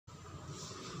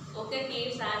Okay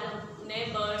kids, आज हमने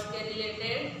birds के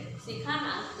रिलेटेड सीखा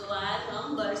ना, तो आज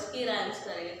हम बर्ड्स की राइम्स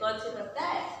करेंगे। कौन सी पता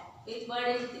है? विच बर्ड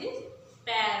इज दिस?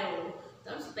 स्पैरो।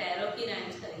 तो हम स्पैरो की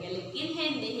राइम्स करेंगे, लेकिन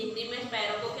हिंदी में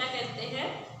स्पैरो को क्या कहते हैं?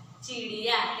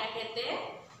 चिड़िया। क्या कहते हैं?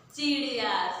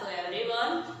 चिड़िया। So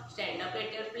everyone stand up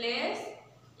at your place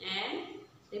and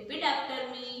repeat after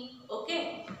me. Okay,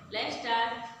 let's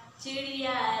start.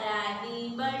 चिड़िया रानी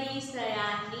बड़ी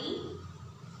सयानी।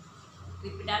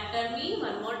 Repeat after me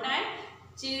one more time.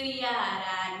 चिड़िया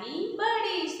रानी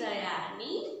बड़ी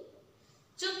सयानी,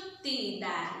 चुगती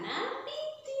दाना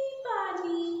पीती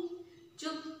पानी,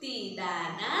 चुगती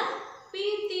दाना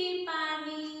पीती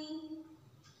पानी।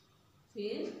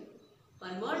 फिर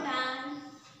वन मोर टाइम।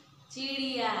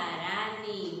 चिड़िया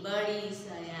रानी बड़ी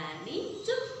सयानी,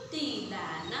 चुगती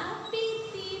दाना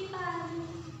पीती पानी,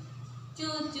 चू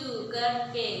चू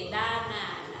करके दाना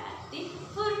लाती,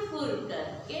 फुर फुर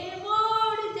करके वो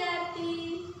उड़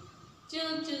जाती, चू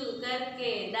चू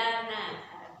करके दाना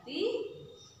खाती,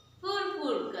 फुर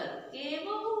फुर करके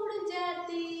वो उड़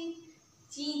जाती,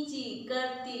 ची ची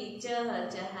करती चह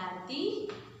चहाती,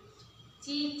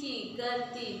 ची ची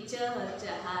करती चह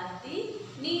चहाती,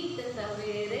 नीत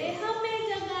सवेरे हमें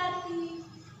जगाती,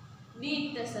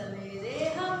 नीत सवेरे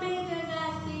हमें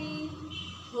जगाती,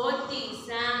 होती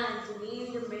सांझ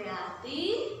नींद में आती,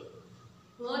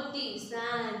 होती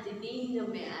सांझ नींद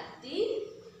में आती,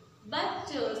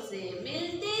 बच्चों से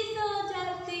मिलती सो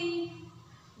जाती,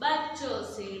 बच्चों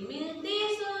से मिलती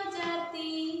सो जाती।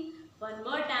 वन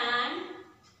मोर टाइम,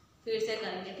 फिर से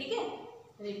करेंगे, ठीक है?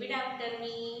 Repeat after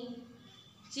me.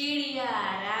 चिड़िया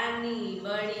रानी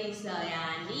बड़ी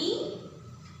सयानी,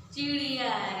 चिड़िया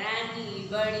रानी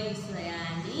बड़ी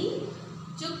सयानी,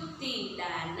 चुगती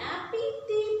दाना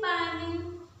पीती पानी,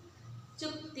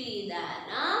 चुगती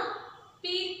दाना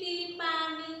पीती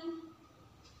पानी।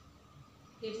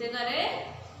 फिर से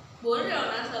करें, बोल रहे हो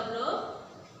ना सब लोग?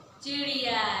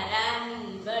 चिड़िया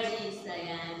रानी बड़ी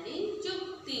सयानी,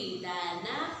 चुगती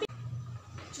दाना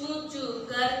चू चू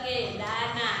करके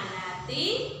दाना लाती,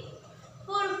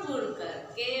 फुर फुर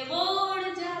करके वो उड़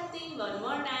जाती। One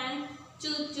more time.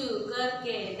 चू चू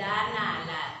करके दाना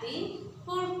लाती,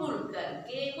 फुर फुर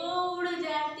करके वो उड़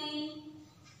जाती,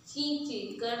 ची ची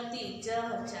करती चह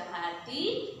चहाती,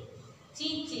 ची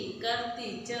ची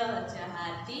करती चह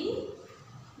चहाती,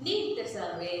 नीत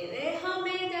सवेरे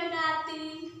हमें जगाती,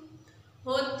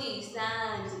 होती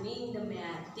सांझ नींद में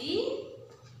आती,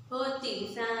 होती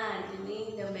सांझ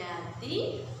नींद में आती,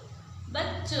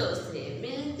 बच्चों से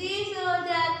मिलती सो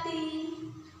जाती,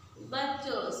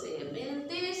 बच्चों से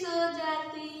मिलती सो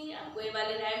जाती। आपको ये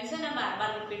वाली राइम्स है ना बार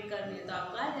बार रिपीट करनी है, तो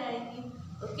आपको आ जाएगी।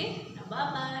 Okay, bye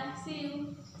bye, C you.